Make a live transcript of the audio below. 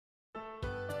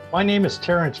My name is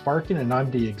Terrence Markin, and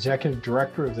I'm the Executive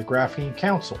Director of the Graphene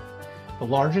Council, the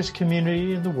largest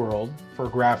community in the world for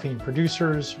graphene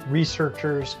producers,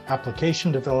 researchers,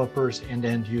 application developers, and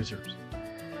end users.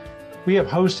 We have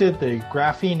hosted the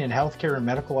Graphene in Healthcare and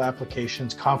Medical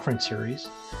Applications Conference Series,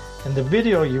 and the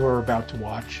video you are about to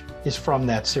watch is from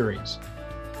that series.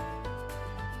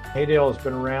 HAYDALE has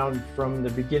been around from the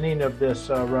beginning of this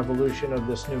revolution of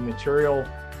this new material.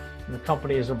 And the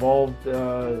company has evolved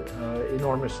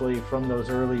enormously from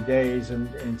those early days,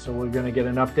 and so we're going to get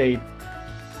an update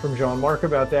from Jean-Marc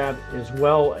about that, as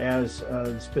well as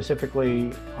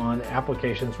specifically on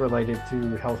applications related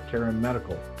to healthcare and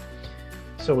medical.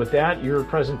 So with that, your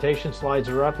presentation slides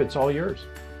are up. It's all yours.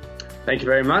 Thank you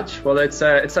very much. Well, it's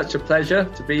such a pleasure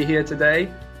to be here today,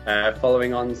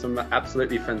 following on some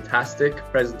absolutely fantastic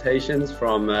presentations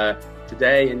from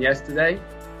today and yesterday.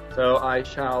 So I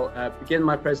shall begin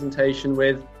my presentation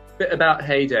with a bit about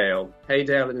HAYDALE.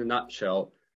 HAYDALE in a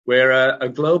nutshell. We're a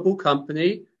global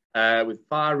company with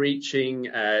far-reaching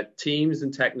teams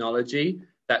and technology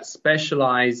that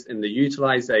specialize in the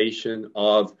utilization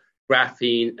of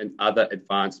graphene and other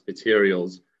advanced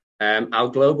materials. Our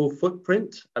global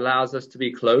footprint allows us to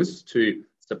be close to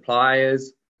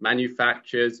suppliers,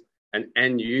 manufacturers, and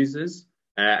end users.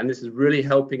 And this is really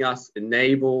helping us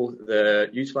enable the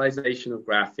utilization of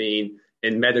graphene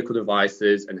in medical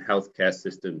devices and healthcare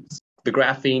systems. The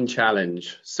graphene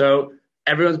challenge. So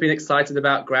everyone's been excited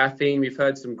about graphene. We've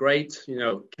heard some great,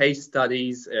 case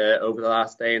studies over the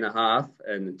last day and a half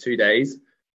and 2 days.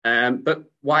 But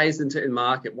why isn't it in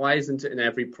market? Why isn't it in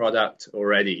every product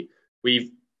already?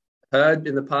 We've heard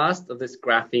in the past of this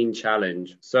graphene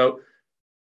challenge. So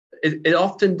it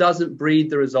often doesn't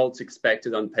breed the results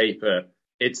expected on paper.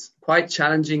 It's quite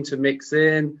challenging to mix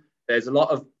in. There's a lot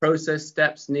of process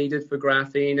steps needed for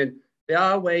graphene, and there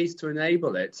are ways to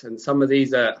enable it. And some of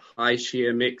these are high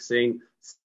shear mixing,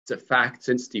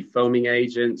 surfactants, defoaming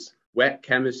agents, wet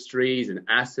chemistries, and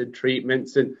acid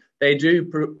treatments. And they do,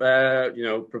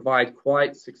 provide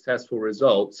quite successful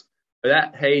results. But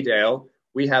at HAYDALE,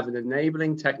 we have an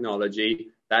enabling technology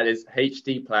that is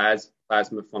HD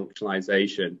plasma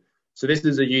functionalization. So this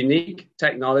is a unique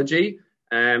technology.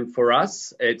 For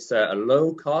us, it's a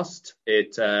low cost.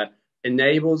 It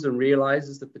enables and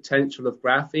realizes the potential of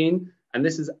graphene. And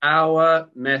this is our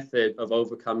method of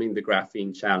overcoming the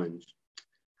graphene challenge.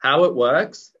 How it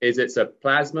works is it's a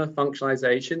plasma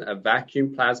functionalization, a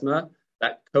vacuum plasma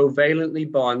that covalently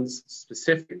bonds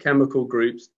specific chemical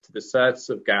groups to the surface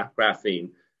of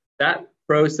graphene. That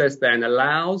process then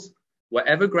allows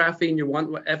whatever graphene you want,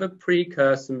 whatever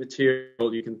precursor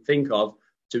material you can think of,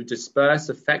 to disperse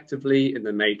effectively in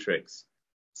the matrix.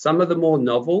 Some of the more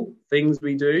novel things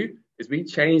we do is we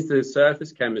change the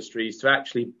surface chemistries to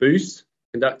actually boost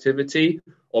conductivity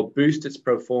or boost its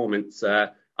performance.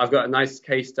 I've got a nice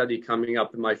case study coming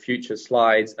up in my future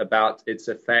slides about its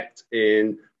effect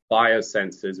in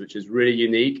biosensors, which is really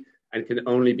unique and can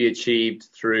only be achieved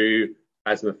through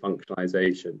plasma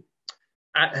functionalization.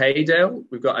 At HAYDALE,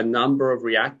 we've got a number of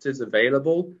reactors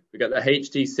available. We've got the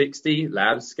HD60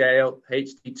 lab scale,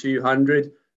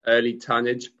 HD200 early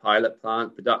tonnage pilot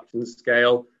plant production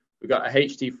scale. We've got a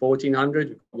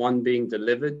HD1400, one being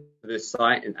delivered to this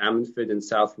site in Ammanford in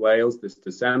South Wales this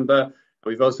December. And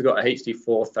we've also got a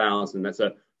HD4000. That's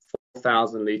a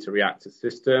 4,000 litre reactor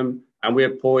system. And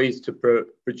we're poised to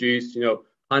produce,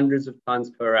 hundreds of tons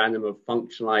per annum of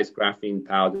functionalized graphene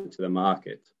powder to the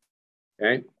market.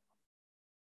 Okay.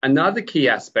 Another key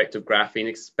aspect of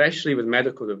graphene, especially with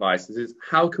medical devices, is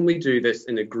how can we do this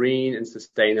in a green and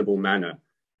sustainable manner?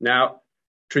 Now,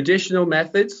 traditional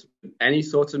methods, any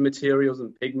sort of materials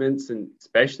and pigments, and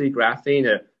especially graphene,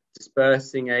 are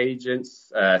dispersing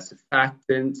agents,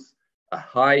 surfactants, a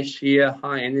high shear,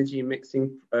 high energy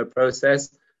mixing process.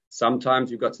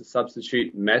 Sometimes you've got to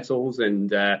substitute metals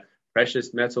and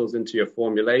precious metals into your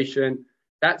formulation.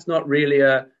 That's not really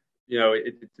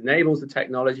it enables the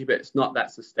technology, but it's not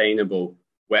that sustainable.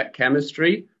 Wet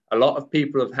chemistry, a lot of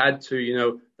people have had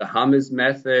to, the Hummers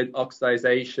method,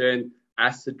 oxidization,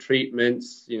 acid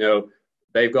treatments,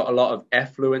 they've got a lot of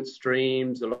effluent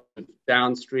streams, a lot of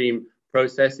downstream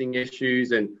processing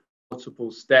issues and multiple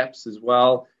steps as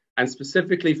well. And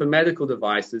specifically for medical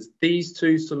devices, these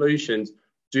two solutions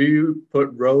do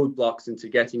put roadblocks into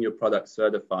getting your product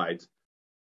certified.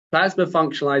 Plasma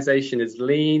functionalization is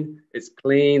lean, it's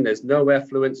clean, there's no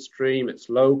effluent stream, it's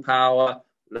low power,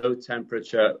 low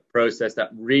temperature process that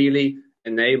really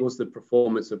enables the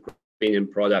performance of graphene in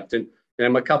product. And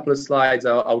in a couple of slides,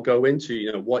 I'll go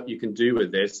into what you can do with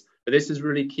this. But this is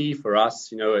really key for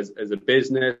us, as a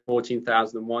business,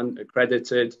 14001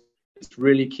 accredited. It's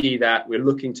really key that we're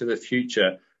looking to the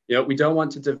future. We don't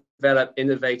want to develop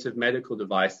innovative medical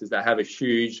devices that have a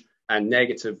huge and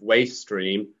negative waste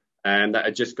stream and that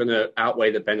are just going to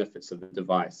outweigh the benefits of the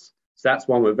device. So that's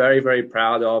one we're very, very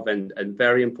proud of and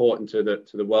very important to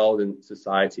the world and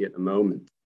society at the moment.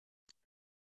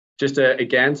 Just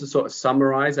again, to sort of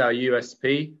summarize our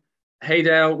USP,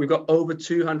 HAYDALE, we've got over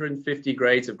 250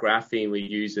 grades of graphene we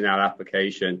use in our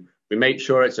application. We make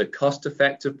sure it's a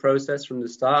cost-effective process from the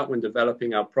start when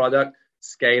developing our product,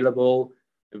 scalable,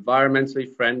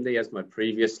 environmentally friendly, as my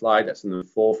previous slide, that's in the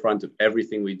forefront of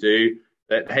everything we do.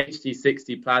 The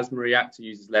HD60 plasma reactor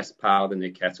uses less power than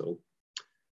the kettle.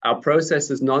 Our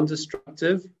process is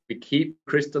non-destructive. We keep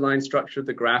crystalline structure of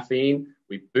the graphene.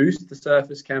 We boost the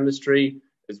surface chemistry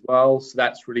as well. So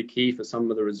that's really key for some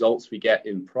of the results we get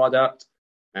in product.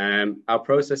 Our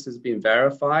process has been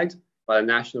verified by the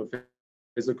National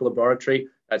Physical Laboratory.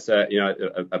 That's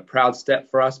a proud step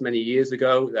for us many years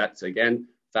ago. That again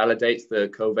validates the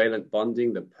covalent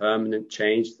bonding, the permanent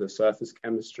change to the surface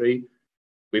chemistry.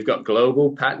 We've got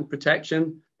global patent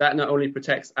protection. That not only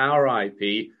protects our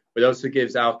IP, but also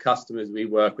gives our customers we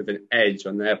work with an edge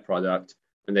on their product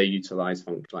when they utilize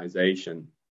functionalization.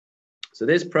 So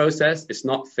this process is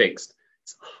not fixed.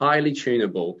 It's highly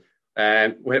tunable.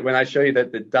 When I show you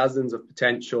that the dozens of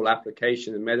potential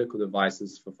application in medical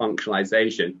devices for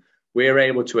functionalization, we're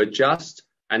able to adjust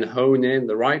and hone in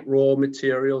the right raw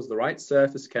materials, the right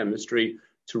surface chemistry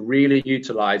to really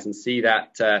utilize and see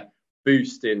that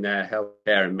boost in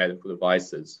healthcare and medical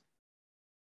devices.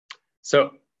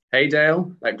 So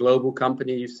HAYDALE, that global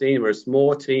company you've seen, we're a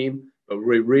small team, but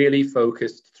we're really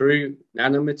focused through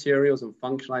nanomaterials and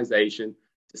functionalization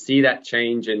to see that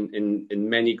change in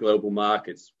many global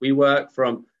markets. We work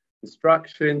from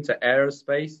construction to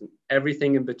aerospace and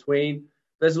everything in between.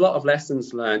 There's a lot of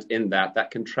lessons learned in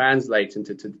that can translate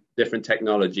into different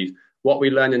technologies. What we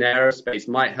learn in aerospace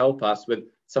might help us with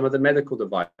some of the medical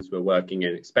devices we're working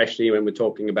in, especially when we're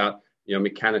talking about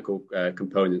mechanical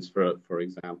components, for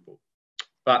example.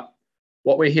 But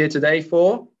what we're here today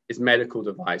for is medical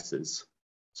devices.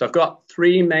 So I've got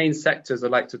three main sectors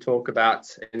I'd like to talk about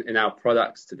in our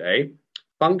products today.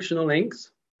 Functional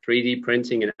inks, 3D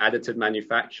printing and additive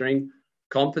manufacturing,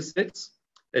 composites.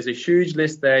 There's a huge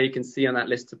list there. You can see on that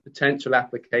list of potential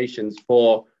applications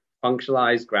for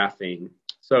functionalized graphene.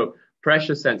 So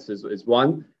pressure sensors is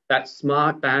one. That's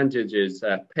smart bandages,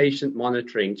 patient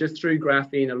monitoring. Just through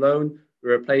graphene alone,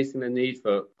 we're replacing the need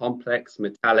for complex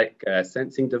metallic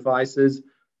sensing devices,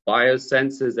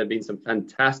 biosensors. There have been some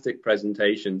fantastic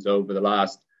presentations over the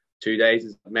last 2 days,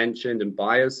 as I mentioned, and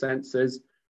biosensors.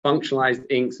 Functionalized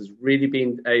inks has really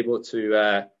been able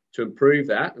to improve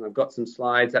that. And I've got some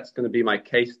slides. That's going to be my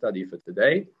case study for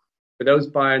today. But those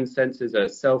biosensors are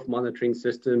self-monitoring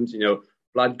systems,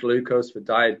 blood glucose for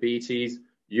diabetes,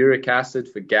 uric acid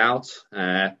for gout,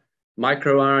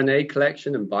 microRNA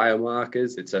collection and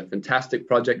biomarkers. It's a fantastic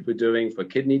project we're doing for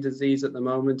kidney disease at the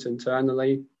moment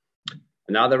internally.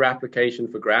 Another application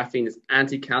for graphene is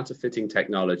anti-counterfeiting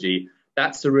technology.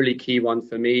 That's a really key one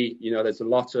for me. There's a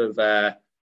lot of,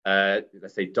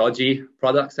 let's say, dodgy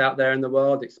products out there in the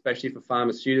world, especially for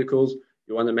pharmaceuticals.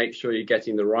 You want to make sure you're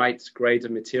getting the right grade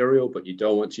of material, but you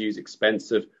don't want to use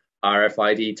expensive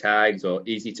RFID tags or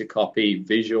easy to copy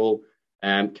visual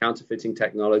counterfeiting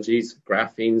technologies.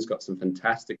 Graphene's got some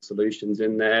fantastic solutions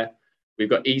in there. We've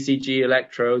got ECG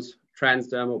electrodes,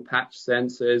 transdermal patch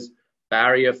sensors,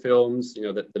 barrier films,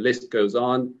 the list goes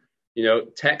on,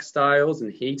 textiles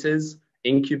and heaters,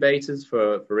 incubators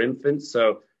for infants.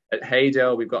 So at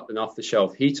HAYDALE, we've got an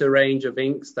off-the-shelf heater range of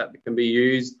inks that can be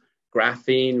used.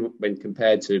 Graphene, when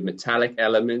compared to metallic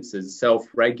elements, is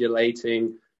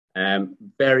self-regulating,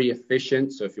 very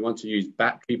efficient. So if you want to use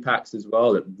battery packs as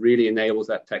well, it really enables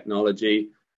that technology.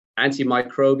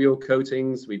 Antimicrobial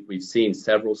coatings, we've seen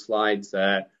several slides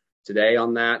today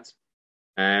on that.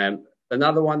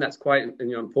 Another one that's quite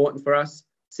important for us,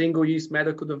 single-use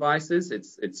medical devices.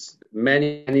 It's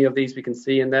many of these we can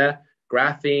see in there.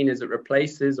 Graphene, as it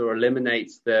replaces or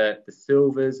eliminates the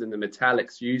silvers and the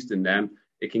metallics used in them,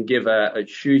 it can give a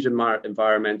huge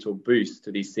environmental boost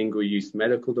to these single-use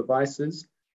medical devices.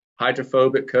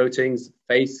 Hydrophobic coatings,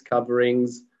 face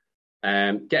coverings,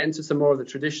 get into some more of the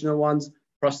traditional ones,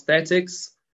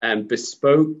 prosthetics and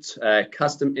bespoke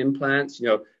custom implants.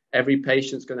 Every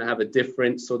patient's going to have a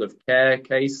different sort of care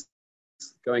case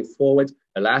going forward.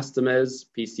 Elastomers,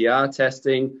 PCR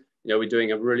testing. We're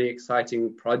doing a really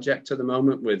exciting project at the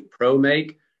moment with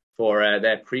ProMake for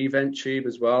their Prevent tube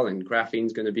as well, and graphene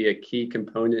is going to be a key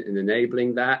component in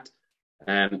enabling that.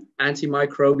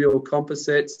 Antimicrobial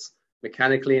composites,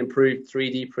 mechanically improved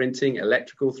 3D printing,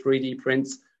 electrical 3D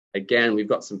prints. Again, we've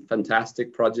got some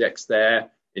fantastic projects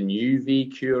there. in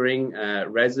UV curing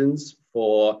resins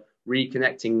for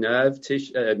reconnecting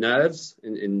nerves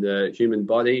in the human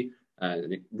body.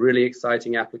 A really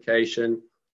exciting application.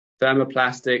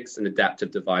 Thermoplastics and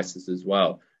adaptive devices as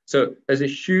well. So there's a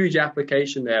huge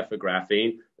application there for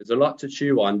graphene. There's a lot to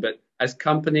chew on, but as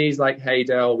companies like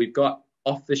HAYDALE, we've got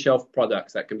off-the-shelf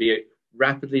products that can be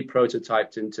rapidly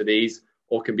prototyped into these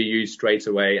or can be used straight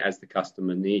away as the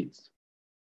customer needs.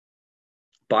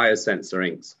 Biosensor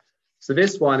inks. So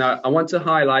this one, I want to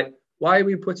highlight, why are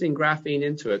we putting graphene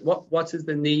into it? What is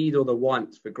the need or the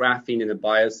want for graphene in a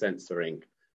biosensor ink?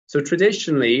 So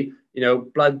traditionally,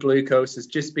 blood glucose has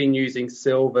just been using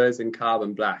silvers and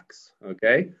carbon blacks,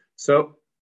 okay? So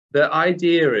the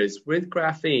idea is with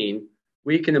graphene,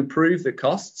 we can improve the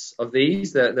costs of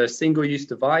these. They're a single-use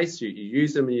device. You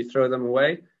use them and you throw them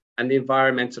away. And the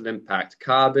environmental impact.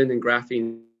 Carbon and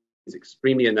graphene is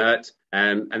extremely inert,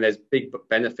 and there's big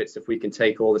benefits if we can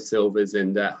take all the silvers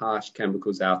and harsh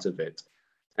chemicals out of it.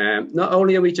 Not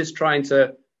only are we just trying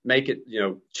to make it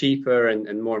cheaper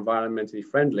and more environmentally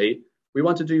friendly, we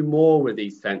want to do more with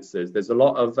these sensors. There's a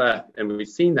lot of, and we've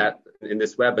seen that in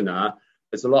this webinar,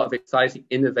 there's a lot of exciting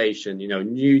innovation,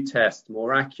 new tests,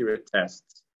 more accurate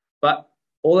tests. But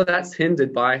all of that's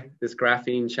hindered by this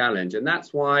graphene challenge. And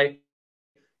that's why,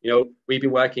 we've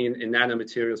been working in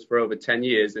nanomaterials for over 10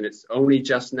 years, and it's only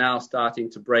just now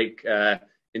starting to break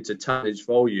into tonnage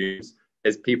volumes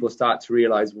as people start to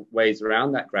realize ways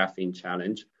around that graphene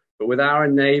challenge. But with our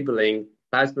enabling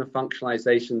plasma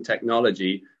functionalization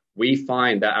technology, we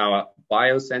find that our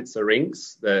biosensor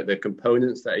inks, the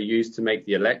components that are used to make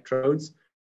the electrodes,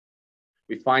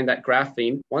 we find that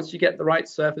graphene, once you get the right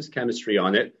surface chemistry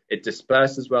on it, it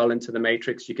disperses well into the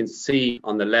matrix. You can see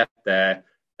on the left there,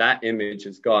 that image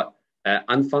has got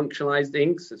unfunctionalized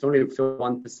inks. It's only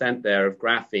 1% there of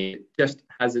graphene. It just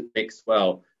hasn't mixed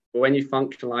well. But when you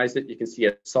functionalize it, you can see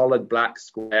a solid black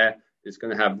square. It's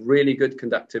going to have really good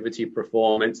conductivity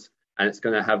performance, and it's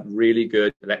going to have really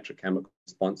good electrochemical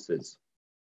responses.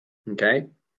 Okay,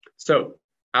 so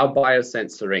our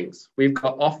biosensor inks. We've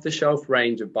got off-the-shelf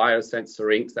range of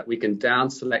biosensor inks that we can down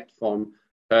select from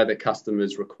per the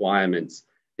customer's requirements.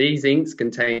 These inks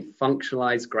contain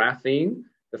functionalized graphene.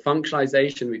 The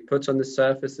functionalization we put on the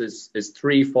surface is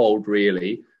threefold,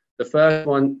 really. The first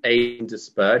one, aid in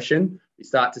dispersion. We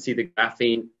start to see the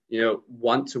graphene,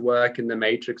 want to work in the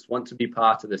matrix, want to be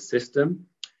part of the system.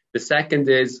 The second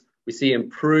is we see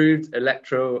improved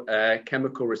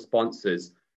electrochemical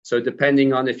responses. So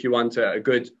depending on if you want a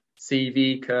good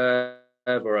CV curve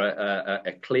or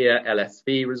a clear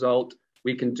LSV result,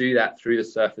 we can do that through the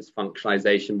surface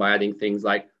functionalization by adding things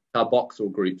like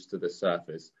carboxyl groups to the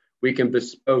surface. We can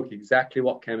bespoke exactly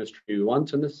what chemistry we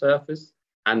want on the surface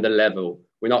and the level.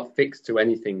 We're not fixed to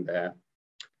anything there.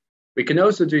 We can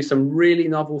also do some really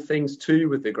novel things too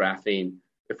with the graphene.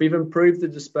 If we've improved the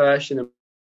dispersion and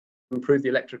improved the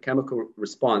electrochemical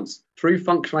response through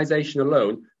functionalization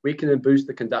alone, we can boost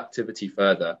the conductivity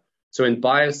further. So in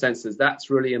biosensors, that's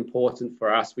really important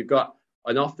for us. We've got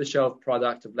an off-the-shelf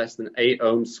product of less than 8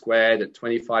 ohms squared at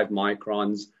 25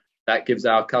 microns. That gives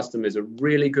our customers a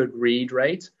really good read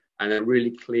rate and a really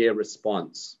clear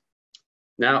response.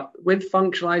 Now, with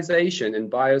functionalization in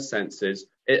biosensors,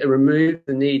 it removes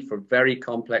the need for very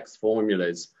complex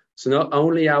formulas. So not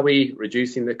only are we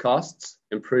reducing the costs,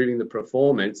 improving the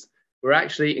performance, we're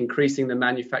actually increasing the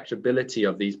manufacturability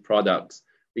of these products.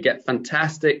 We get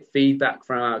fantastic feedback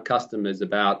from our customers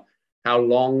about how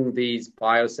long these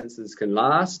biosensors can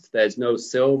last. There's no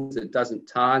silvers, it doesn't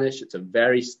tarnish, it's a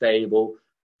very stable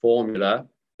formula,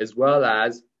 as well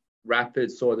as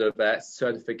rapid sort of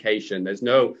certification. There's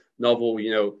no novel,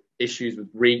 issues with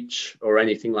reach or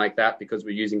anything like that because we're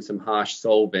using some harsh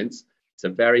solvents. It's a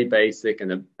very basic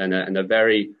and a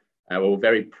very, we're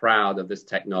very proud of this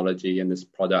technology and this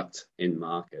product in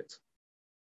market.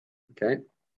 Okay.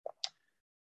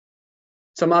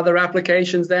 Some other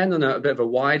applications then on a bit of a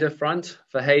wider front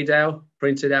for HAYDALE,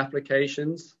 printed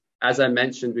applications. As I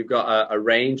mentioned, we've got a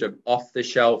range of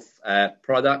off-the-shelf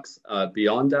products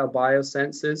beyond our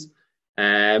biosensors.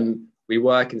 We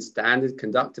work in standard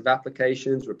conductive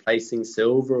applications, replacing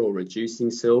silver or reducing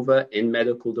silver in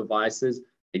medical devices.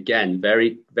 Again,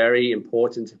 very, very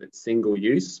important if it's single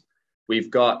use. We've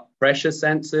got pressure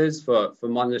sensors for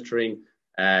monitoring,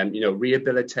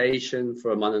 rehabilitation,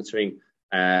 for monitoring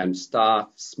staff.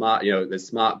 The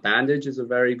smart bandage is a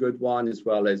very good one, as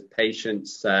well as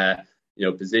patients,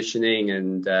 positioning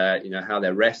and, how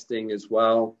they're resting as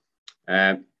well.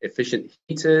 Efficient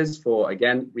heaters for,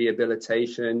 again,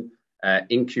 rehabilitation,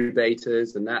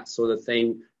 incubators and that sort of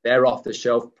thing. They're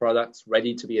off-the-shelf products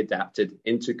ready to be adapted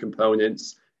into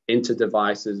components, into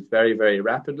devices very, very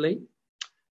rapidly.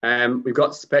 We've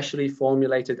got specially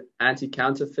formulated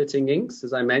anti-counterfeiting inks,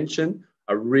 as I mentioned,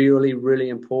 a really, really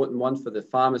important one for the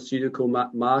pharmaceutical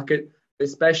market,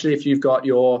 especially if you've got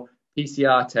your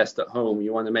PCR test at home.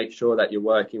 You want to make sure that you're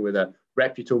working with a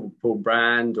reputable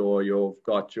brand, or you've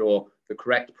got the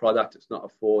correct product. It's not a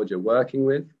forge you're working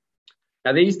with.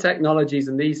 Now, these technologies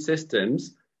and these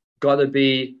systems got to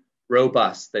be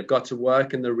robust. They've got to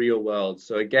work in the real world.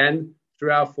 So again,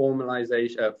 through our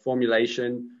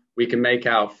formulation, we can make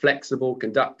our flexible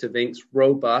conductive inks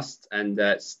robust and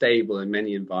stable in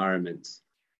many environments.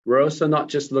 We're also not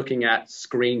just looking at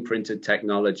screen printed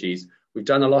technologies. We've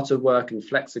done a lot of work in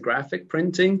flexographic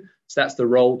printing. So that's the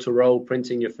roll-to-roll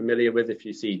printing you're familiar with if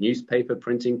you see newspaper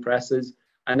printing presses.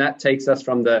 And that takes us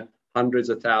from the hundreds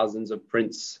of thousands of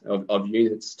prints of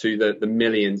units to the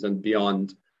millions and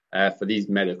beyond for these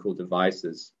medical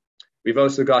devices. We've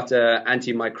also got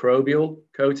antimicrobial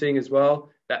coating as well.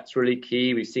 That's really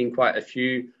key. We've seen quite a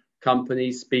few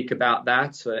companies speak about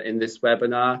that in this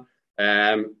webinar.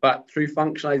 But through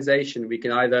functionalization, we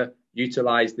can either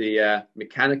utilize the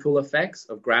mechanical effects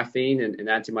of graphene in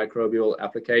antimicrobial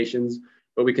applications,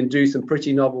 but we can do some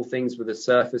pretty novel things with the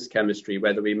surface chemistry,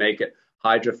 whether we make it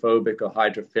hydrophobic or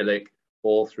hydrophilic,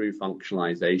 all through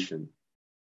functionalization.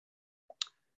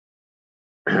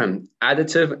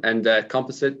 Additive and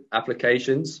composite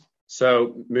applications.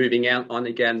 So moving on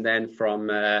again then from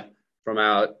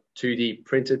our 2D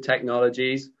printed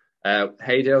technologies,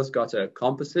 HAYDALE's got a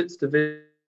composites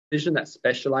division that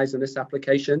specializes in this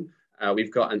application.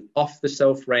 We've got an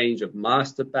off-the-shelf range of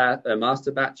master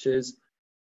batches,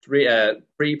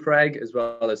 pre-preg, as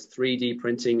well as 3D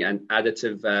printing and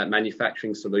additive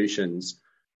manufacturing solutions.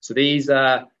 So these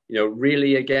are,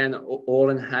 really, again, all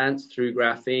enhanced through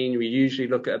graphene. We usually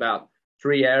look at about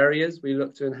 3 areas we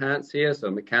look to enhance here. So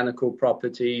mechanical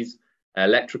properties,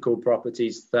 electrical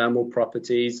properties, thermal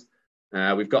properties.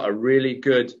 We've got a really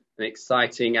good and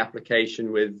exciting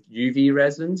application with UV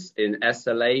resins in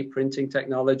SLA printing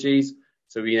technologies.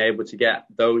 So being able to get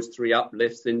those 3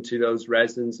 uplifts into those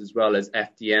resins, as well as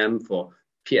FDM for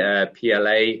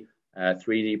PLA,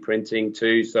 3D printing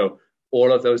too. So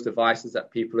all of those devices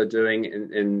that people are doing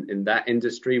in that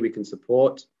industry, we can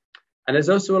support. And there's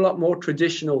also a lot more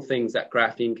traditional things that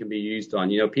graphene can be used on.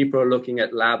 People are looking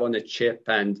at lab on a chip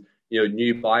and,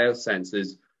 new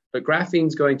biosensors, but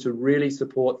graphene's going to really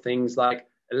support things like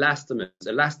elastomers.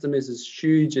 Elastomers is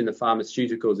huge in the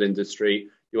pharmaceuticals industry.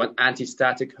 You want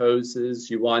anti-static hoses,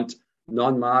 you want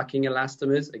non-marking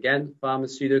elastomers, again,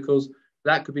 pharmaceuticals.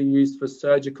 That could be used for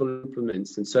surgical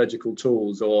implements and surgical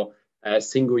tools, or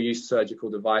single-use surgical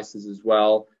devices as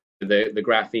well. The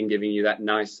graphene giving you that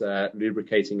nice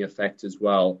lubricating effect as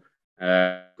well.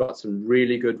 Got some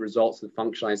really good results with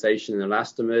functionalization in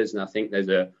elastomers, and I think there's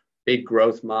a big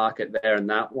growth market there in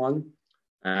that one.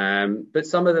 But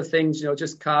some of the things,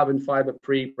 just carbon fiber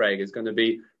pre-preg is going to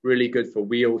be really good for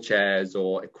wheelchairs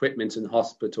or equipment in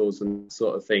hospitals and that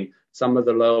sort of thing. Some of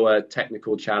the lower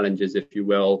technical challenges, if you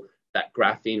will, that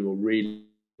graphene will really be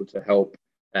able to help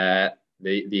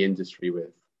the industry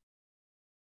with.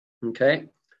 Okay.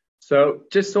 So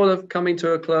just sort of coming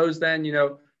to a close then,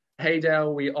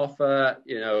 HAYDALE, we offer,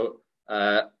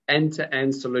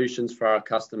 end-to-end solutions for our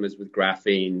customers with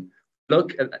graphene.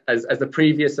 Look, as the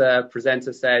previous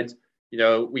presenter said,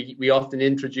 we often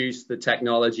introduce the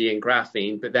technology in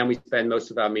graphene, but then we spend most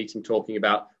of our meeting talking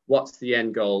about what's the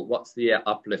end goal, what's the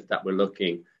uplift that we're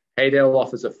looking. HAYDALE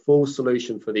offers a full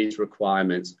solution for these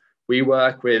requirements. We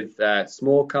work with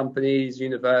small companies,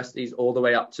 universities, all the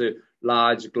way up to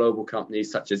large global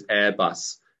companies such as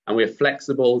Airbus. And we're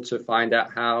flexible to find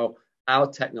out how our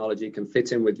technology can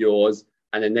fit in with yours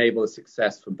and enable a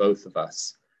success for both of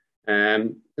us.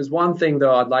 There's one thing,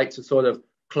 though, I'd like to sort of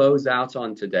close out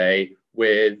on today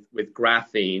with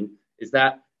graphene, is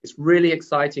that it's really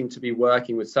exciting to be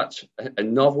working with such a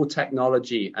novel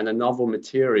technology and a novel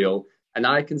material. And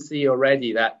I can see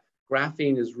already that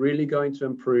graphene is really going to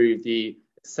improve the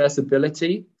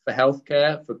accessibility for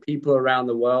healthcare for people around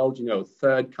the world,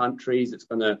 third countries. It's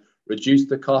going to reduce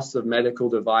the costs of medical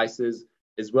devices,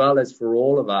 as well as for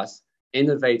all of us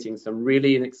innovating some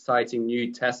really exciting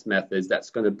new test methods that's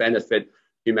going to benefit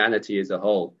humanity as a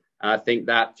whole. And I think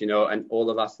that, and all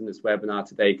of us in this webinar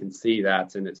today can see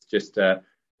that, and it's just a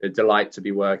delight to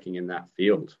be working in that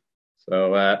field.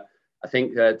 So I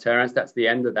think, Terence, that's the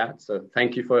end of that. So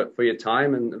thank you for your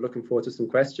time, and looking forward to some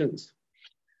questions.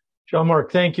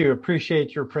 Jean-Marc, thank you.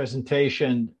 Appreciate your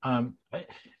presentation.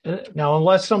 Now,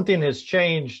 unless something has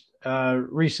changed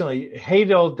recently,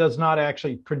 HAYDALE does not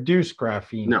actually produce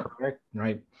graphene, no. Correct?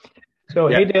 Right. So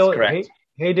yeah,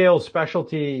 HAYDALE's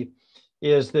specialty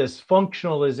is this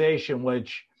functionalization,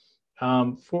 which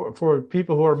for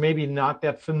people who are maybe not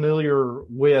that familiar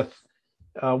with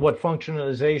what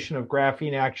functionalization of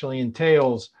graphene actually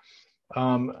entails,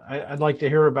 I'd like to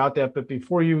hear about that. But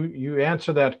before you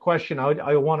answer that question,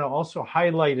 I want to also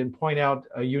highlight and point out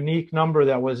a unique number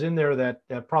that was in there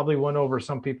that probably went over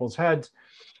some people's heads,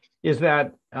 is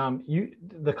that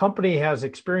the company has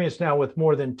experience now with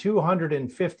more than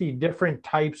 250 different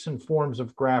types and forms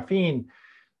of graphene.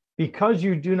 Because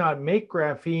you do not make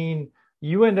graphene,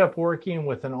 you end up working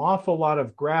with an awful lot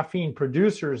of graphene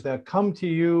producers that come to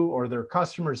you, or their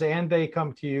customers, and they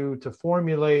come to you to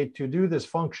formulate, to do this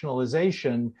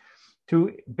functionalization,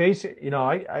 to basically,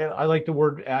 I like the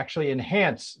word actually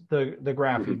enhance the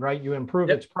graphene, right? You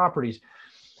improve its properties.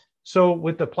 So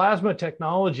with the plasma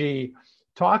technology,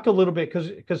 talk a little bit,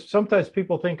 because sometimes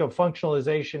people think of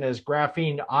functionalization as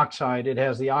graphene oxide. It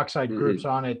has the oxide groups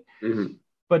on it.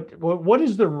 But what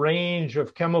is the range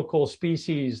of chemical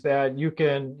species that you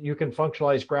can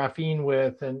functionalize graphene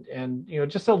with, and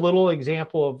just a little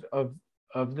example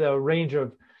of the range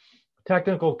of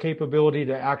technical capability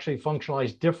to actually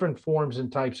functionalize different forms and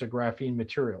types of graphene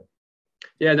material?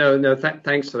 Yeah, no,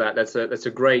 thanks for that. That's a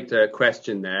great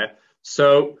question there.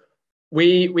 So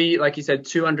we like you said,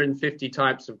 250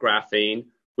 types of graphene.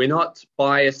 We're not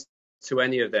biased to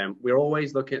any of them. We're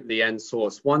always looking at the end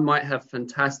source. One might have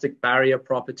fantastic barrier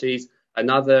properties,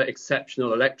 another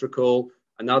exceptional electrical,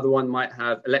 another one might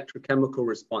have electrochemical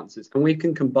responses, and we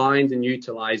can combine and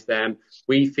utilize them.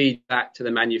 We feed back to the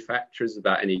manufacturers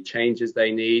about any changes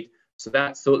they need. So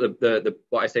that's sort of the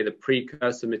what I say, the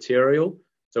precursor material.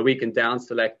 So we can down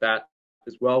select that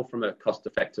as well from a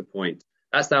cost-effective point.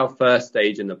 That's our first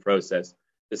stage in the process.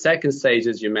 The second stage,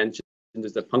 as you mentioned,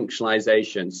 is the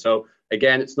functionalization. So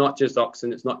again, it's not just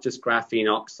oxygen, it's not just graphene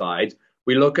oxide.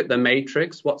 We look at the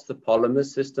matrix, what's the polymer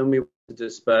system we want to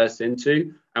disperse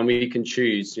into, and we can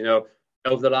choose.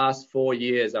 Over the last 4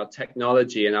 years, our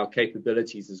technology and our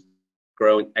capabilities has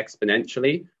grown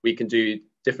exponentially. We can do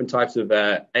different types of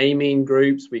amine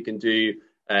groups. We can do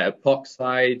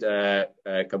epoxide,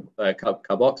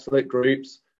 carboxylate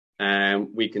groups, and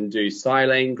we can do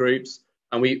silane groups.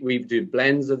 And we do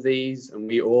blends of these, and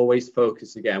we always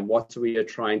focus again, what we are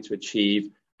trying to achieve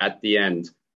at the end.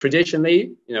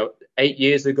 Traditionally, 8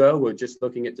 years ago, we're just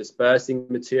looking at dispersing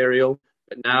material.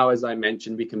 But now, as I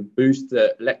mentioned, we can boost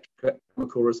the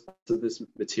electrochemical response of this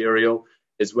material,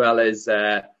 as well as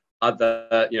other,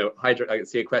 I can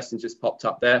see a question just popped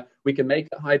up there. We can make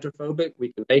it hydrophobic,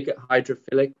 we can make it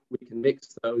hydrophilic, we can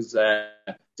mix those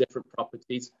different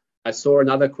properties. I saw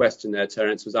another question there.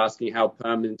 Terence was asking how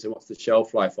permanent and what's the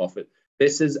shelf life of it.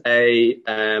 This is a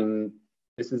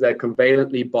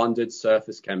covalently bonded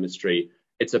surface chemistry.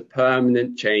 It's a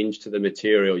permanent change to the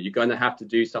material. You're going to have to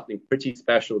do something pretty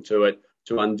special to it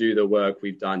to undo the work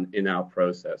we've done in our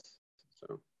process.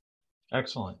 So,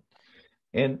 excellent.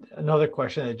 And another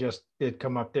question that just did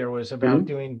come up there was about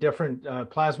doing different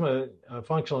plasma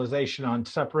functionalization on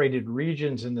separated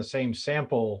regions in the same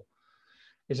sample.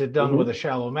 Is it done with a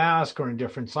shallow mask or in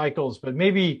different cycles? But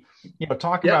maybe,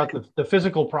 talk about the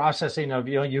physical processing of,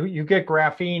 you get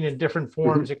graphene in different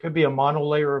forms. It could be a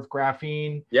monolayer of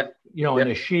graphene, in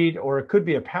a sheet, or it could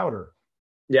be a powder.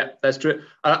 Yeah, that's true.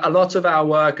 A lot of our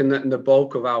work and the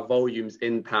bulk of our volumes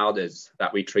in powders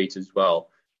that we treat as well.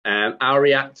 Our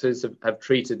reactors have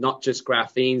treated not just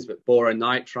graphenes, but boron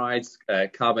nitrides,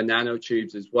 carbon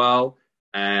nanotubes as well.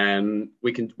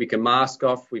 We can mask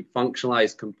off, we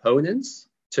functionalize components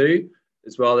too,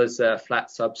 as well as flat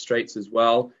substrates as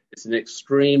well. It's an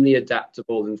extremely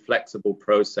adaptable and flexible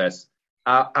process.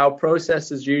 Our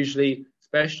process is usually,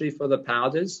 especially for the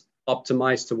powders,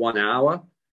 optimized to 1 hour.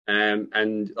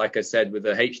 And like I said, with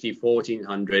the HD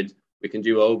 1400, we can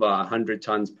do over 100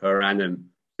 tons per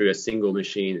annum through a single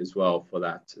machine as well for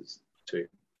that too.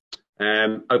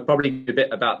 I'll probably do a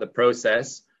bit about the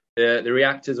process. The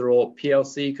reactors are all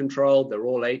PLC controlled. They're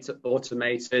all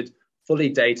automated, fully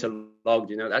data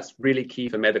logged. That's really key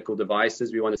for medical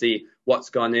devices. We want to see what's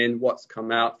gone in, what's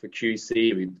come out for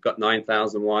QC. We've got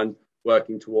 9001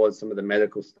 working towards some of the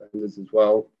medical standards as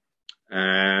well.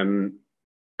 And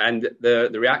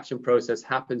the reaction process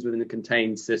happens within a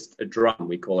contained a drum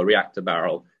we call a reactor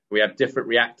barrel. We have different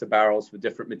reactor barrels for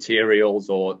different materials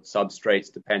or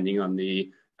substrates depending on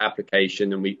the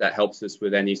application, and that helps us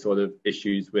with any sort of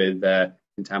issues with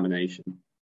contamination.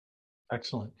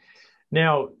 Excellent.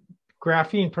 Now,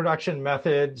 graphene production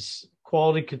methods,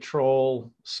 quality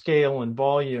control, scale, and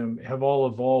volume have all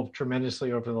evolved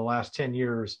tremendously over the last 10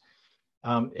 years.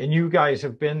 And you guys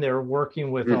have been there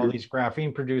working with all these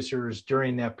graphene producers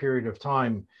during that period of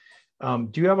time.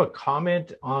 Do you have a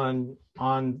comment on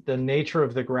the nature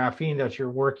of the graphene that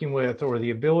you're working with, or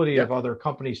the ability Yeah. of other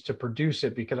companies to produce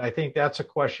it? Because I think that's a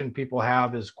question people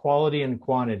have, is quality and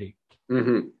quantity.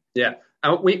 Yeah.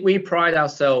 And we pride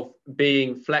ourselves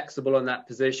being flexible in that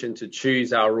position to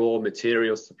choose our raw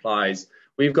material supplies.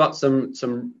 We've got some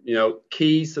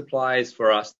key suppliers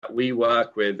for us that we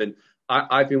work with, and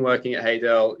I've been working at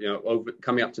HAYDALE over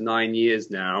coming up to 9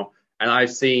 years now, and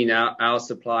I've seen our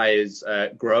suppliers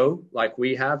grow like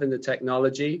we have in the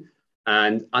technology,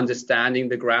 and understanding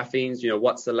the graphenes,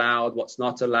 what's allowed, what's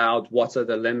not allowed, what are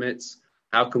the limits,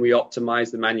 how can we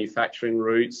optimize the manufacturing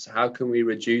routes, how can we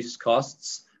reduce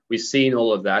costs. We've seen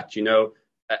all of that.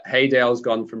 HAYDALE's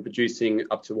gone from producing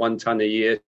up to 1 ton a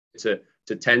year to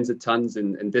tens of tons.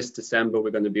 And this December,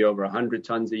 we're going to be over 100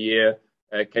 tons a year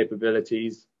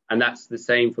capabilities. And that's the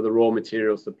same for the raw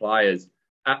material suppliers.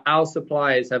 Our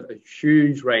suppliers have a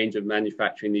huge range of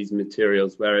manufacturing these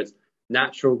materials, where it's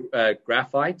natural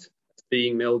graphite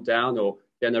being milled down or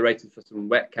generated for some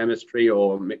wet chemistry,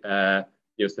 or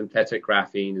synthetic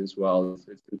graphene as well.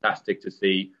 It's fantastic to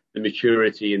see the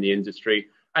maturity in the industry,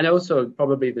 and also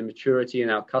probably the maturity in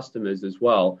our customers as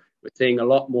well. We're seeing a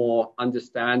lot more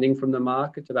understanding from the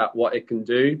market about what it can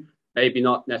do. Maybe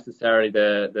not necessarily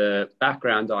the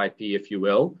background IP, if you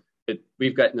will, but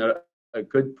we've gotten a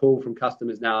good pull from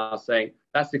customers now saying,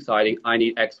 that's exciting, I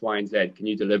need X, Y, and Z. Can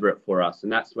you deliver it for us?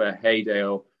 And that's where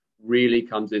HAYDALE really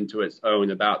comes into its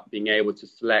own, about being able to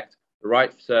select the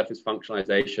right surface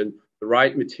functionalization, the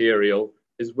right material,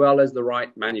 as well as the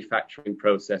right manufacturing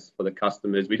process for the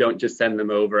customers. We don't just send them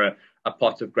over a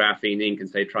pot of graphene ink and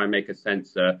say, try and make a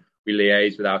sensor. We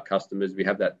liaise with our customers. We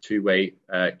have that two-way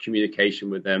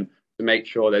communication with them to make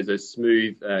sure there's a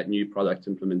smooth new product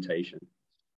implementation.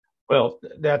 Well,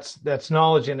 that's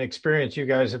knowledge and experience you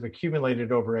guys have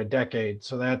accumulated over a decade.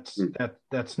 So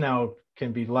that's now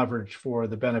can be leveraged for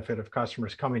the benefit of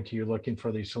customers coming to you looking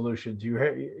for these solutions.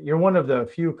 You're one of the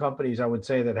few companies, I would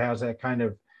say, that has that kind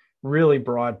of really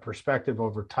broad perspective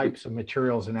over types of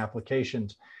materials and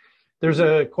applications. There's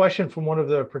a question from one of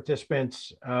the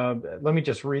participants. Let me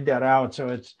just read that out. So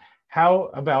it's,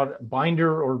 how about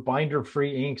binder or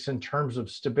binder-free inks in terms of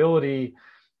stability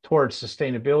towards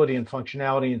sustainability and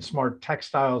functionality in smart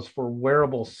textiles for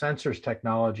wearable sensors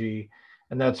technology?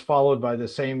 And that's followed by the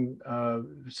same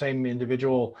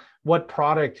individual. What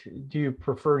product do you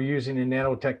prefer using in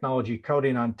nanotechnology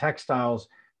coating on textiles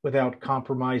without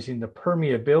compromising the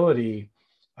permeability,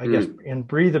 I guess, and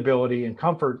breathability and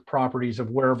comfort properties of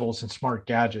wearables and smart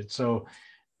gadgets? So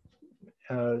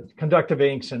conductive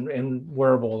inks and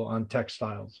wearable on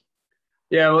textiles.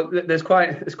 Yeah, well, there's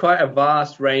quite a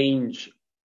vast range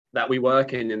that we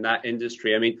work in that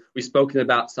industry. I mean, we've spoken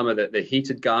about some of the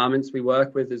heated garments we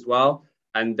work with as well,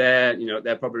 and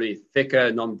they're probably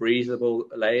thicker, non-breathable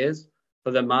layers.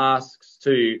 For the masks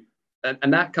too,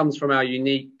 and that comes from our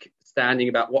unique standing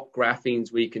about what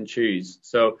graphenes we can choose.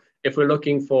 So if we're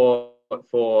looking for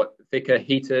thicker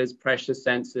heaters, pressure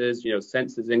sensors,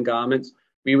 sensors in garments,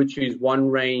 we would choose one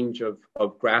range of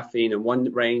graphene and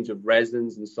one range of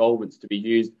resins and solvents to be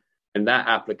used in that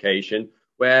application.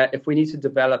 Where if we need to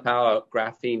develop our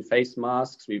graphene face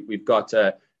masks, we've got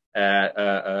a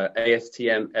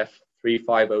ASTM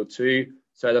F3502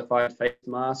 certified face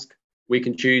mask. We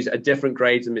can choose a different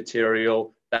grades of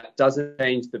material that doesn't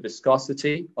change the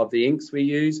viscosity of the inks we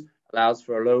use, allows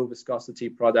for a low viscosity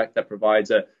product that provides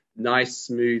a nice,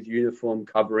 smooth, uniform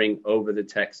covering over the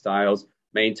textiles,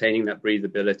 maintaining that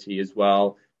breathability as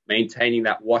well, maintaining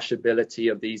that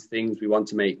washability of these things. We want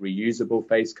to make reusable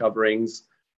face coverings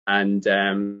and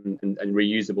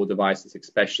reusable devices,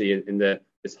 especially in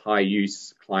this high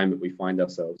use climate we find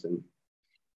ourselves in.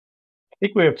 I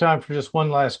think we have time for just one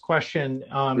last question.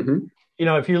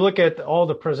 If you look at all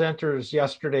the presenters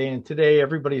yesterday and today,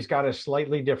 everybody's got a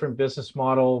slightly different business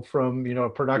model, from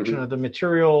production of the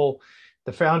material,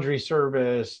 the foundry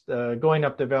service, going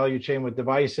up the value chain with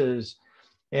devices,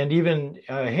 and even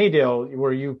HAYDALE,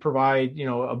 where you provide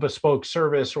a bespoke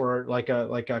service, or like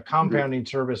a compounding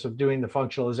service of doing the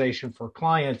functionalization for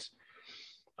clients,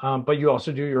 but you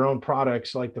also do your own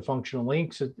products like the functional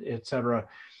inks, et cetera.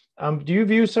 Do you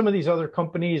view some of these other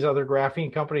companies, other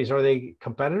graphene companies, are they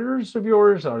competitors of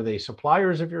yours? Are they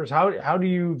suppliers of yours? How do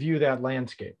you view that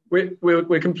landscape?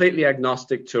 We're completely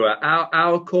agnostic to it.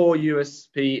 Our core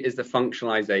USP is the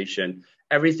functionalization.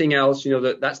 Everything else,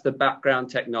 that's the background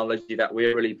technology that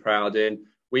we're really proud in.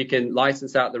 We can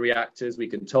license out the reactors. We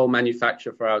can toll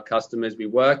manufacture for our customers. We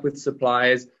work with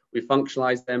suppliers. We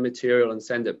functionalize their material and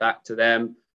send it back to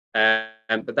them.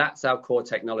 But that's our core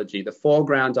technology. The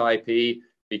foreground IP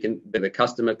The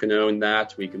customer can own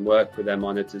that. We can work with them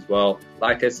on it as well.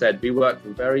 Like I said, we work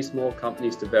from very small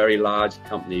companies to very large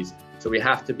companies, so we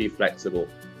have to be flexible.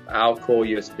 Our core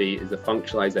USP is the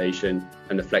functionalization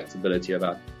and the flexibility of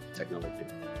our technology.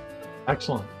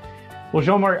 Excellent. Well,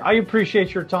 Seymour, I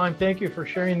appreciate your time. Thank you for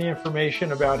sharing the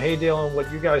information about HAYDALE and what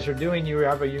you guys are doing. You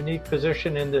have a unique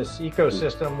position in this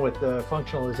ecosystem with the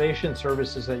functionalization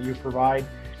services that you provide.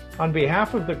 On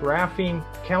behalf of the Graphene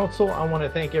Council, I want to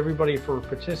thank everybody for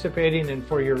participating and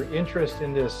for your interest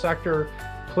in this sector.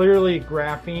 Clearly,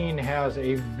 graphene has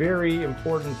a very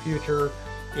important future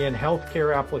in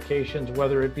healthcare applications,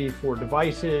 whether it be for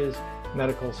devices,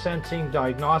 medical sensing,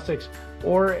 diagnostics,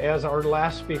 or as our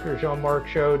last speaker, Jean-Marc,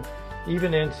 showed,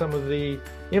 even in some of the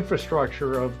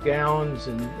infrastructure of gowns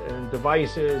and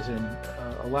devices and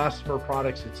elastomer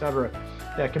products, etc.,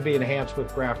 that can be enhanced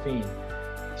with graphene.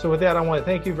 So with that, I want to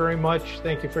thank you very much.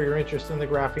 Thank you for your interest in the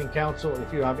Graphene Council.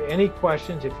 If you have any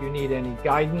questions, if you need any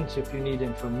guidance, if you need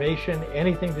information,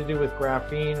 anything to do with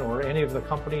graphene or any of the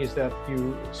companies that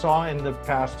you saw in the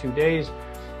past 2 days,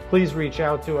 please reach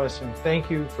out to us, and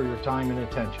thank you for your time and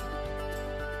attention.